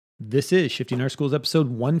This is Shifting Our Schools episode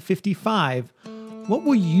 155. What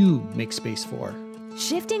will you make space for?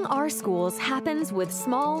 Shifting our schools happens with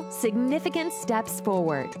small, significant steps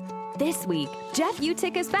forward. This week, Jeff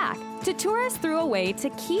Utic is back to tour us through a way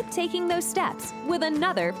to keep taking those steps with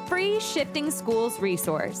another free Shifting Schools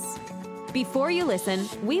resource. Before you listen,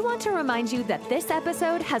 we want to remind you that this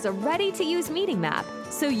episode has a ready-to-use meeting map,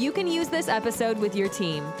 so you can use this episode with your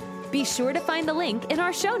team. Be sure to find the link in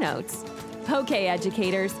our show notes. Okay,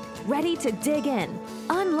 educators, ready to dig in,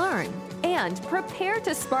 unlearn, and prepare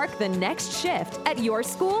to spark the next shift at your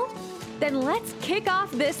school? Then let's kick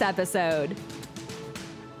off this episode.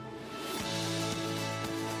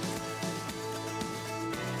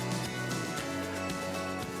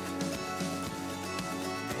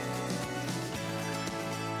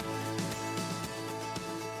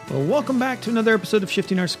 Well, welcome back to another episode of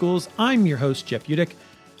Shifting Our Schools. I'm your host, Jeff Utic.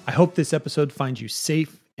 I hope this episode finds you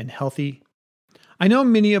safe and healthy. I know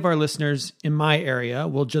many of our listeners in my area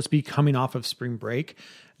will just be coming off of spring break.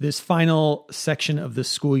 This final section of the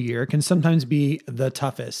school year can sometimes be the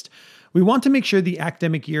toughest. We want to make sure the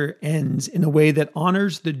academic year ends in a way that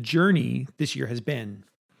honors the journey this year has been.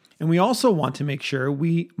 And we also want to make sure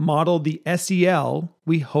we model the SEL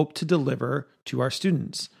we hope to deliver to our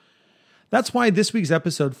students. That's why this week's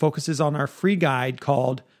episode focuses on our free guide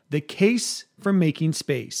called The Case for Making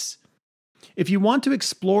Space. If you want to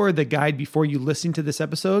explore the guide before you listen to this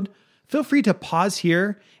episode, feel free to pause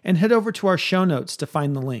here and head over to our show notes to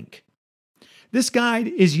find the link. This guide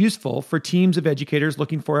is useful for teams of educators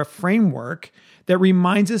looking for a framework that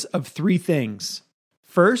reminds us of three things.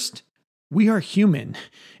 First, we are human,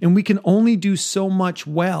 and we can only do so much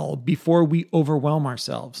well before we overwhelm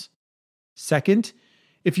ourselves. Second,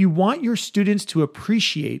 if you want your students to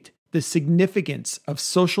appreciate the significance of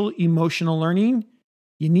social emotional learning,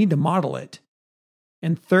 you need to model it.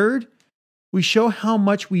 And third, we show how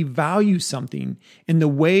much we value something in the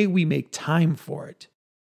way we make time for it.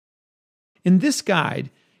 In this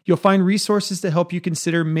guide, you'll find resources to help you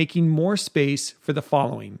consider making more space for the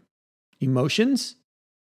following: emotions,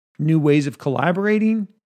 new ways of collaborating,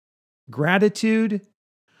 gratitude,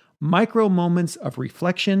 micro moments of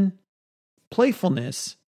reflection,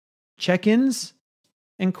 playfulness, check-ins,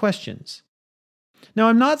 and questions. Now,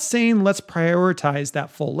 I'm not saying let's prioritize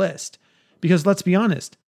that full list, because let's be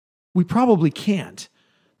honest, we probably can't.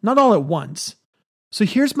 Not all at once. So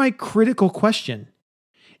here's my critical question.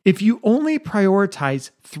 If you only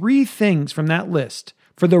prioritize 3 things from that list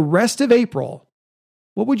for the rest of April,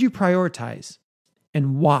 what would you prioritize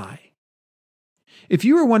and why? If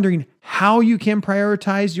you are wondering how you can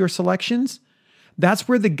prioritize your selections, that's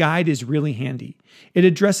where the guide is really handy. It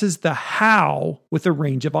addresses the how with a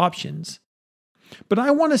range of options. But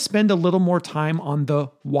I want to spend a little more time on the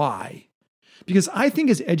why, because I think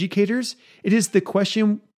as educators, it is the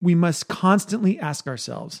question we must constantly ask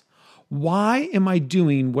ourselves. Why am I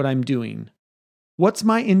doing what I'm doing? What's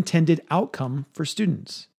my intended outcome for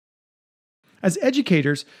students? As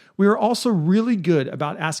educators, we are also really good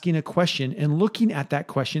about asking a question and looking at that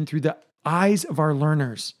question through the eyes of our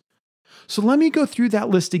learners. So let me go through that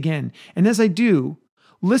list again. And as I do,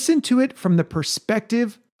 listen to it from the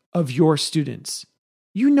perspective of your students.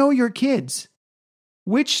 You know your kids.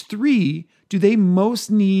 Which 3 do they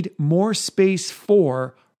most need more space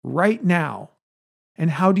for right now?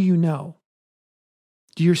 And how do you know?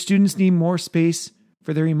 Do your students need more space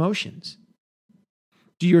for their emotions?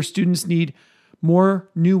 Do your students need more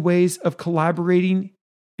new ways of collaborating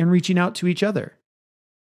and reaching out to each other?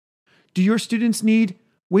 Do your students need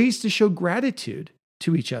ways to show gratitude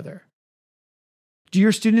to each other? Do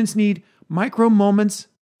your students need micro moments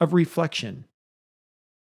of reflection?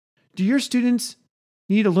 Do your students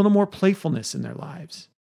need a little more playfulness in their lives?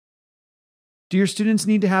 Do your students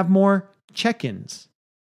need to have more check-ins?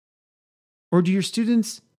 Or do your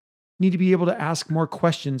students need to be able to ask more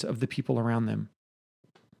questions of the people around them?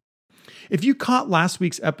 If you caught last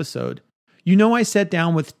week's episode, you know I sat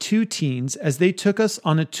down with 2 teens as they took us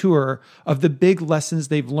on a tour of the big lessons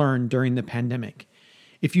they've learned during the pandemic.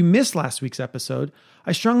 If you missed last week's episode,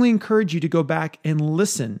 I strongly encourage you to go back and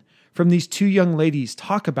listen from these 2 young ladies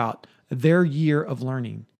talk about their year of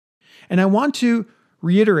learning. And I want to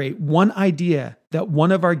reiterate one idea that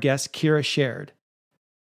one of our guests, Kira, shared.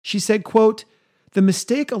 She said, quote, "The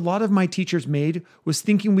mistake a lot of my teachers made was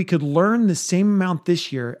thinking we could learn the same amount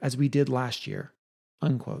this year as we did last year,"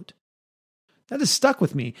 unquote. That has stuck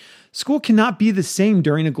with me. School cannot be the same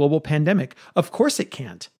during a global pandemic. Of course it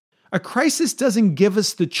can't. A crisis doesn't give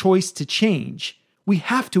us the choice to change. We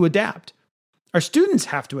have to adapt. Our students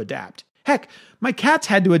have to adapt. Heck, my cats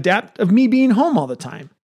had to adapt of me being home all the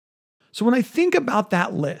time. So when I think about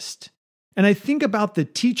that list, and I think about the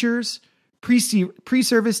teachers,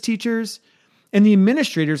 pre-service teachers, and the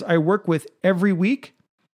administrators I work with every week,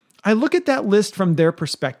 I look at that list from their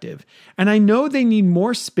perspective, and I know they need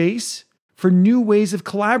more space for new ways of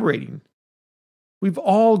collaborating. We've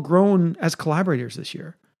all grown as collaborators this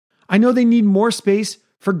year. I know they need more space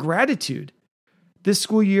for gratitude. This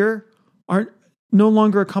school year aren't no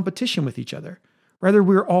longer a competition with each other. Rather,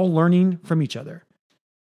 we're all learning from each other.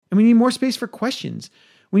 And we need more space for questions.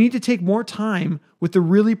 We need to take more time with the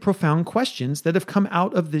really profound questions that have come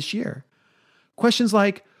out of this year. Questions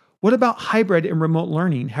like, what about hybrid and remote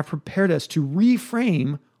learning have prepared us to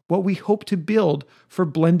reframe what we hope to build for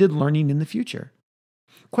blended learning in the future?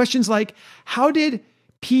 Questions like, how did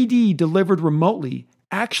PD delivered remotely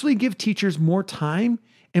actually give teachers more time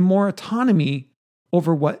and more autonomy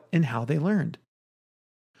over what and how they learned?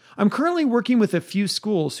 I'm currently working with a few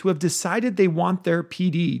schools who have decided they want their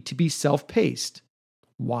PD to be self-paced.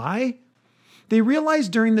 Why? They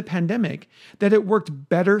realized during the pandemic that it worked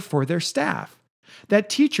better for their staff, that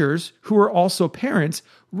teachers, who are also parents,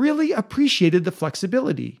 really appreciated the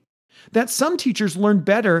flexibility, that some teachers learned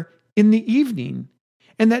better in the evening,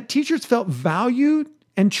 and that teachers felt valued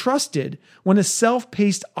and trusted when a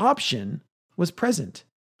self-paced option was present.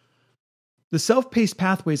 The self-paced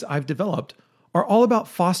pathways I've developed are all about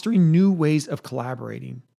fostering new ways of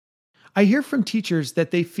collaborating. I hear from teachers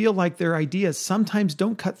that they feel like their ideas sometimes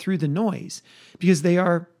don't cut through the noise because they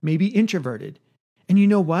are maybe introverted. And you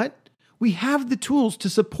know what? We have the tools to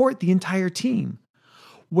support the entire team.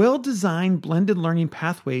 Well-designed blended learning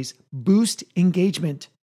pathways boost engagement.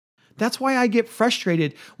 That's why I get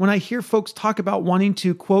frustrated when I hear folks talk about wanting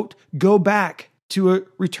to, quote, go back to a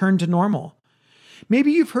return to normal.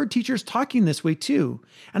 Maybe you've heard teachers talking this way too.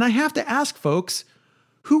 And I have to ask folks,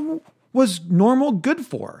 who was normal good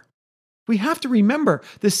for? We have to remember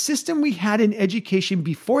the system we had in education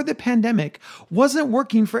before the pandemic wasn't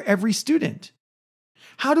working for every student.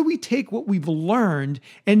 How do we take what we've learned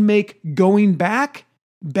and make going back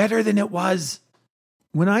better than it was?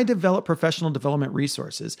 When I develop professional development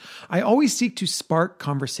resources, I always seek to spark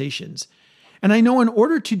conversations. And I know in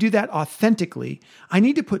order to do that authentically, I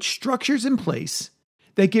need to put structures in place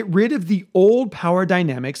that get rid of the old power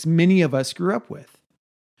dynamics many of us grew up with.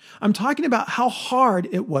 I'm talking about how hard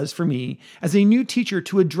it was for me as a new teacher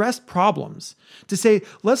to address problems, to say,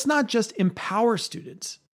 let's not just empower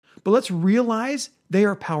students, but let's realize they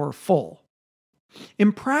are powerful.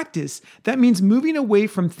 In practice, that means moving away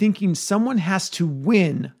from thinking someone has to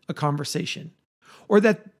win a conversation or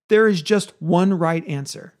that there is just one right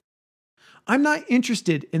answer. I'm not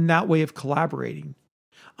interested in that way of collaborating.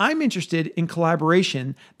 I'm interested in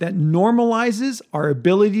collaboration that normalizes our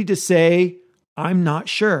ability to say, I'm not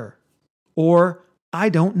sure, or I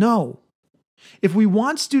don't know. If we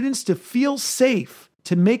want students to feel safe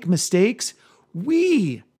to make mistakes,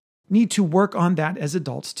 we need to work on that as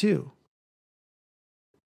adults too.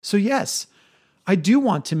 So yes, I do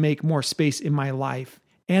want to make more space in my life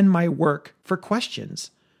and my work for questions.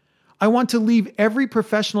 I want to leave every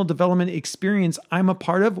professional development experience I'm a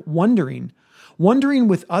part of wondering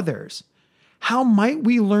with others, how might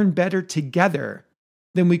we learn better together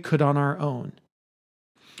than we could on our own?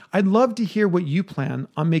 I'd love to hear what you plan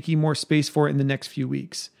on making more space for in the next few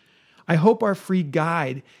weeks. I hope our free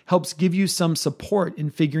guide helps give you some support in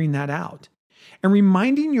figuring that out and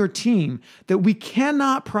reminding your team that we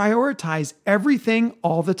cannot prioritize everything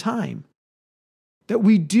all the time. That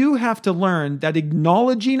we do have to learn that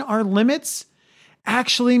acknowledging our limits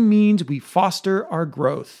actually means we foster our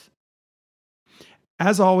growth.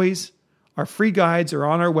 As always, our free guides are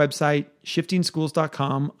on our website,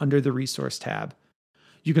 shiftingschools.com, under the resource tab.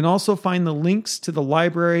 You can also find the links to the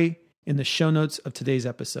library in the show notes of today's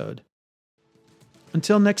episode.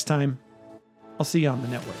 Until next time, I'll see you on the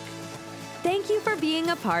network. Thank you for being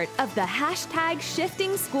a part of the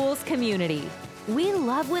 #ShiftingSchools community. We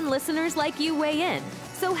love when listeners like you weigh in,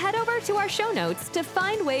 so head over to our show notes to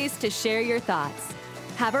find ways to share your thoughts.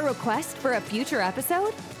 Have a request for a future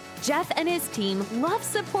episode? Jeff and his team love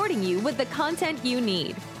supporting you with the content you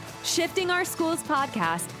need. Shifting Our Schools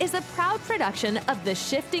podcast is a proud production of the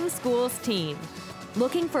Shifting Schools team.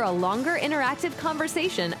 Looking for a longer interactive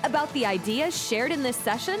conversation about the ideas shared in this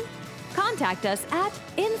session? Contact us at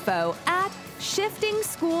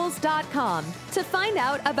info@shiftingschools.com to find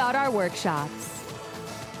out about our workshops.